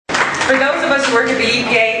For those of us who work at the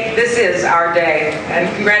EPA, this is our day,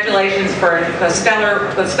 and congratulations for the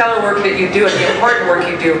stellar work that you do and the important work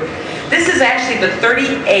you do. This is actually the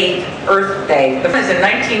 38th Earth Day. It was in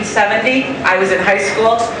 1970. I was in high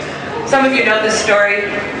school. Some of you know this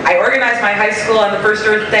story. I organized my high school on the first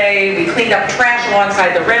Earth Day. We cleaned up trash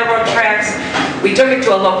alongside the railroad tracks. We took it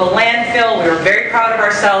to a local landfill. We were very proud of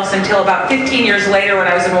ourselves until about 15 years later when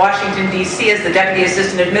I was in Washington, D.C. as the Deputy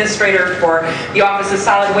Assistant Administrator for the Office of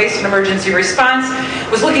Solid Waste and Emergency Response,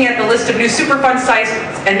 was looking at the list of new Superfund sites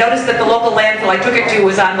and noticed that the local landfill I took it to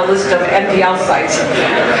was on the list of NPL sites.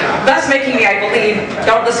 Thus making me, I believe,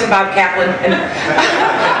 don't listen Bob Kaplan,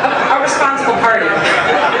 a responsible party.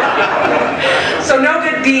 So no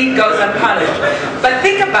good deed goes unpunished. But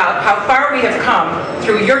think about how far we have come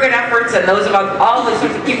through your good efforts and those of all the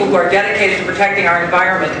sorts of people who are dedicated to protecting our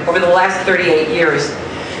environment over the last 38 years.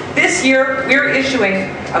 This year, we're issuing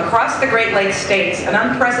across the Great Lakes states an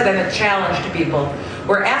unprecedented challenge to people.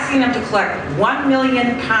 We're asking them to collect 1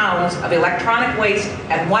 million pounds of electronic waste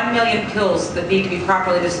and 1 million pills that need to be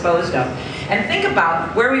properly disposed of. And think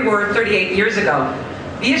about where we were 38 years ago.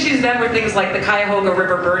 The issues then were things like the Cuyahoga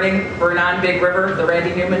River burning, Burn On Big River, the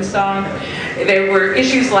Randy Newman song. There were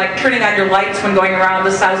issues like turning on your lights when going around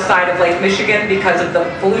the south side of Lake Michigan because of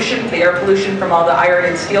the pollution, the air pollution from all the iron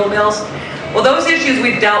and steel mills. Well, those issues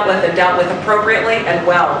we've dealt with and dealt with appropriately and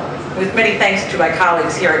well, with many thanks to my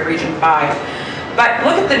colleagues here at Region 5. But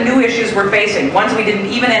look at the new issues we're facing, ones we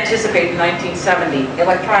didn't even anticipate in 1970.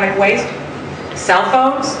 Electronic waste, cell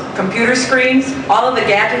phones, computer screens, all of the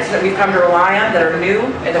gadgets that we've come to rely on that are new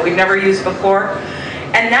and that we've never used before.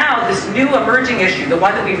 And now this new emerging issue, the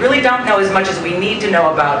one that we really don't know as much as we need to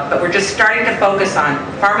know about, but we're just starting to focus on,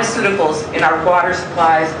 pharmaceuticals in our water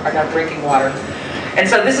supplies, our drinking water. And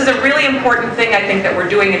so this is a really important thing, I think, that we're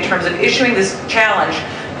doing in terms of issuing this challenge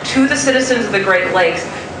to the citizens of the Great Lakes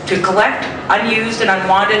to collect unused and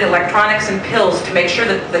unwanted electronics and pills to make sure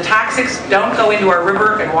that the toxics don't go into our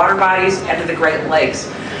river and water bodies and to the Great Lakes.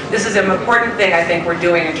 This is an important thing I think we're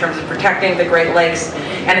doing in terms of protecting the Great Lakes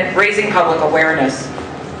and raising public awareness.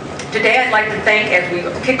 Today I'd like to thank, as we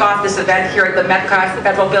kick off this event here at the Metcalf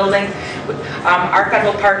Federal Building, our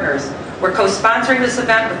federal partners. We're co-sponsoring this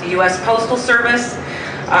event with the U.S. Postal Service.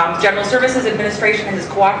 General Services Administration has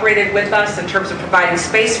cooperated with us in terms of providing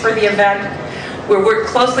space for the event. We're working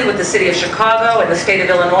closely with the City of Chicago and the State of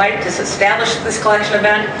Illinois to establish this collection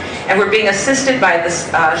event, and we're being assisted by the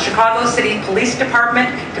Chicago City Police Department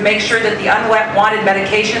to make sure that the unwanted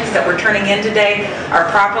medications that we're turning in today are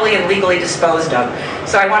properly and legally disposed of.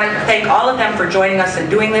 So I want to thank all of them for joining us in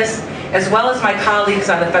doing this, as well as my colleagues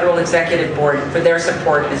on the Federal Executive Board for their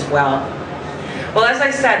support as well. Well, as I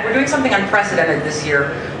said, we're doing something unprecedented this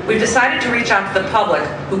year. We've decided to reach out to the public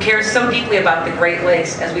who cares so deeply about the Great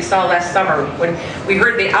Lakes, as we saw last summer when we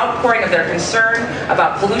heard the outpouring of their concern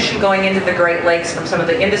about pollution going into the Great Lakes from some of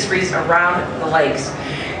the industries around the lakes.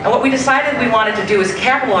 And what we decided we wanted to do is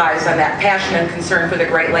capitalize on that passion and concern for the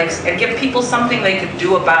Great Lakes and give people something they could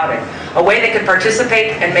do about it, a way they could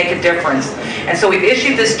participate and make a difference. And so we've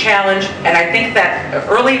issued this challenge, and I think that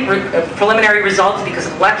early preliminary results, because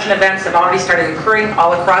election events have already started occurring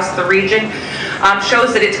all across the region,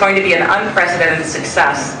 shows that it's going to be an unprecedented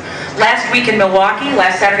success. Last week in Milwaukee,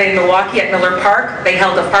 last Saturday in Milwaukee at Miller Park, they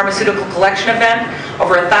held a pharmaceutical collection event.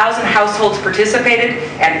 Over 1,000 households participated,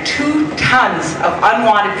 and 2 tons of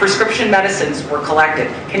unwanted prescription medicines were collected.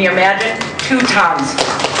 Can you imagine? 2 tons.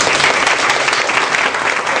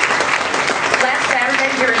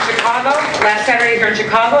 Last Saturday here in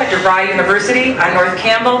Chicago at DeVry University on North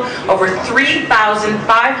Campbell, over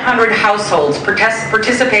 3,500 households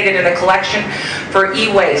participated in a collection for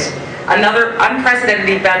e-waste. Another unprecedented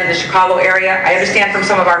event in the Chicago area. I understand from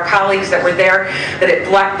some of our colleagues that were there that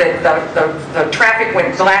the traffic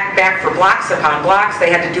went back for blocks upon blocks. They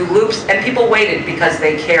had to do loops, and people waited because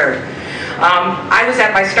they cared. I was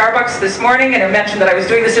at my Starbucks this morning, and I mentioned that I was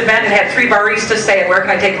doing this event and had 3 baristas saying, "Where can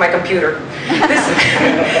I take my computer?"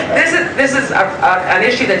 This is an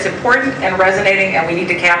issue that's important and resonating, and we need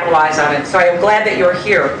to capitalize on it. So I am glad that you're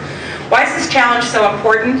here. Why is this challenge so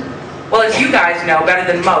important? Well, as you guys know better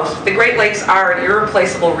than most, the Great Lakes are an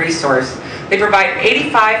irreplaceable resource. They provide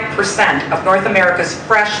 85% of North America's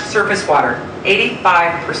fresh surface water.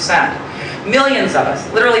 85%. Millions of us,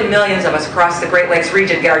 literally millions of us across the Great Lakes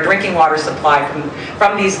region get our drinking water supply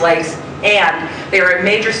from these lakes, and they are a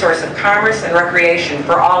major source of commerce and recreation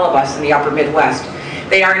for all of us in the upper Midwest.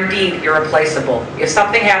 They are indeed irreplaceable. If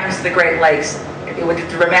something happens to the Great Lakes, it would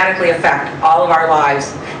dramatically affect all of our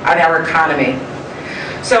lives and our economy.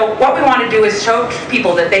 So what we want to do is show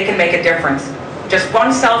people that they can make a difference. Just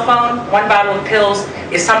one cell phone, one bottle of pills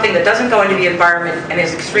is something that doesn't go into the environment and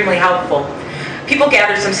is extremely helpful. People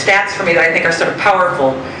gathered some stats for me that I think are sort of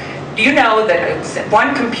powerful. Do you know that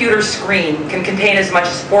one computer screen can contain as much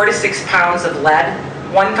as 4 to 6 pounds of lead?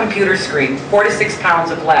 One computer screen, 4 to 6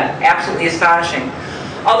 pounds of lead. Absolutely astonishing.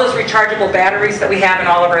 All those rechargeable batteries that we have in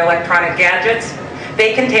all of our electronic gadgets,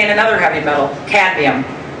 they contain another heavy metal, cadmium.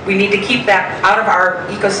 We need to keep that out of our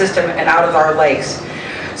ecosystem and out of our lakes.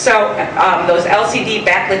 So those LCD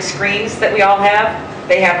backlit screens that we all have,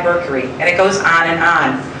 they have mercury, and it goes on and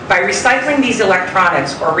on. By recycling these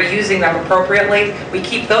electronics or reusing them appropriately, we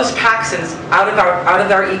keep those toxins out of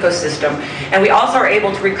our ecosystem, and we also are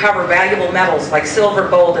able to recover valuable metals like silver,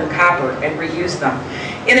 gold, and copper and reuse them.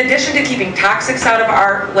 In addition to keeping toxics out of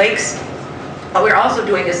our lakes, what we're also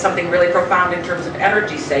doing is something really profound in terms of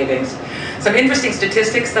energy savings. Some interesting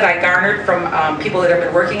statistics that I garnered from people that have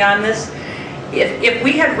been working on this. If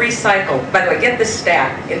we had recycled, by the way, get this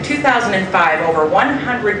stat, in 2005, over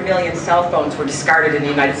 100 million cell phones were discarded in the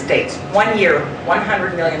United States. 1 year,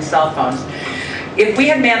 100 million cell phones. If we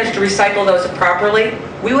had managed to recycle those properly,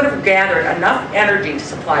 we would have gathered enough energy to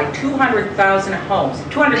supply 200,000 homes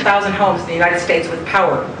in the United States with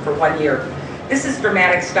power for 1 year. This is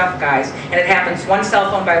dramatic stuff, guys, and it happens one cell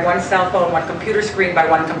phone by one cell phone, one computer screen by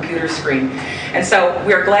one computer screen. And so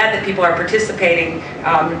we are glad that people are participating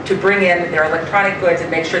to bring in their electronic goods and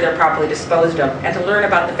make sure they're properly disposed of, and to learn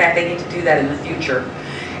about the fact they need to do that in the future.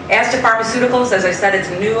 As to pharmaceuticals, as I said, it's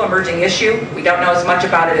a new emerging issue. We don't know as much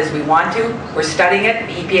about it as we want to. We're studying it.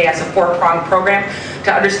 The EPA has a 4-pronged program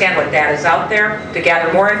to understand what data is out there, to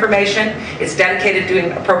gather more information. It's dedicated to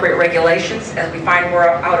doing appropriate regulations as we find more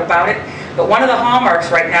out about it. But one of the hallmarks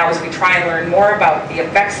right now as we try and learn more about the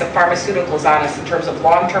effects of pharmaceuticals on us in terms of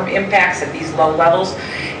long-term impacts at these low levels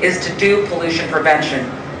is to do pollution prevention.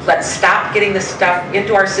 Let's stop getting this stuff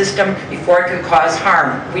into our system before it can cause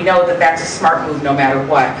harm. We know that that's a smart move no matter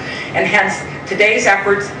what. And hence, today's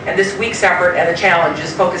efforts and this week's effort and the challenge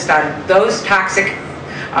is focused on those toxic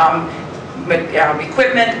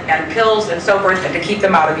equipment and pills and so forth, and to keep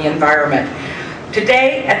them out of the environment.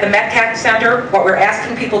 Today, at the MetCat Center, what we're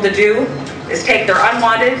asking people to do is take their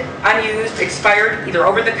unwanted, unused, expired, either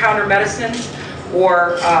over-the-counter medicines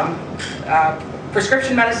or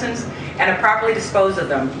prescription medicines, and to properly dispose of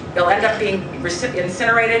them. They'll end up being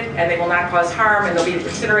incinerated, and they will not cause harm, and they'll be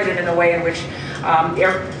incinerated in a way in which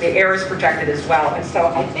the air is protected as well. And so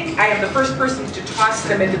I think I am the first person to toss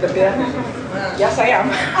them into the bin. Yes, I am.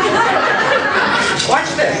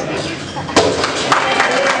 Watch this.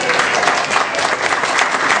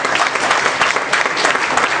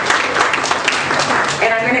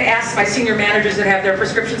 And I'm going to ask my senior managers that have their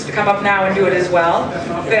prescriptions to come up now and do it as well.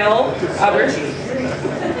 Phil, others.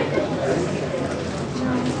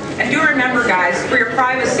 And do remember, guys, for your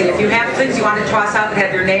privacy, if you have things you want to toss out that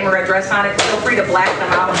have your name or address on it, feel free to black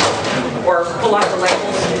them out or pull out the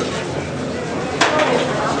labels.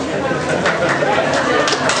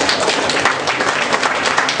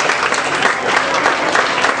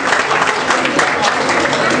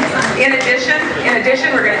 In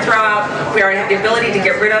addition, we're going to throw out, we have the ability to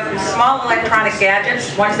get rid of small electronic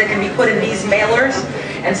gadgets, ones that can be put in these mailers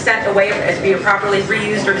and sent away as being properly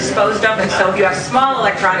reused or disposed of. And so if you have small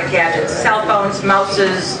electronic gadgets, cell phones,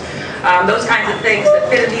 mouses, those kinds of things that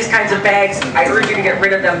fit in these kinds of bags, I urge you to get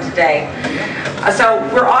rid of them today. So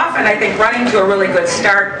we're off, and I think running to a really good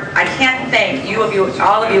start. I can't thank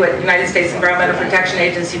all of you at the United States Environmental Protection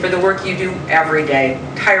Agency for the work you do every day,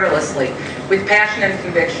 tirelessly, with passion and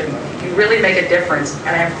conviction. You really make a difference,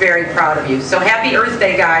 and I'm very proud of you. So happy Earth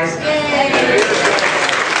Day, guys. Yay.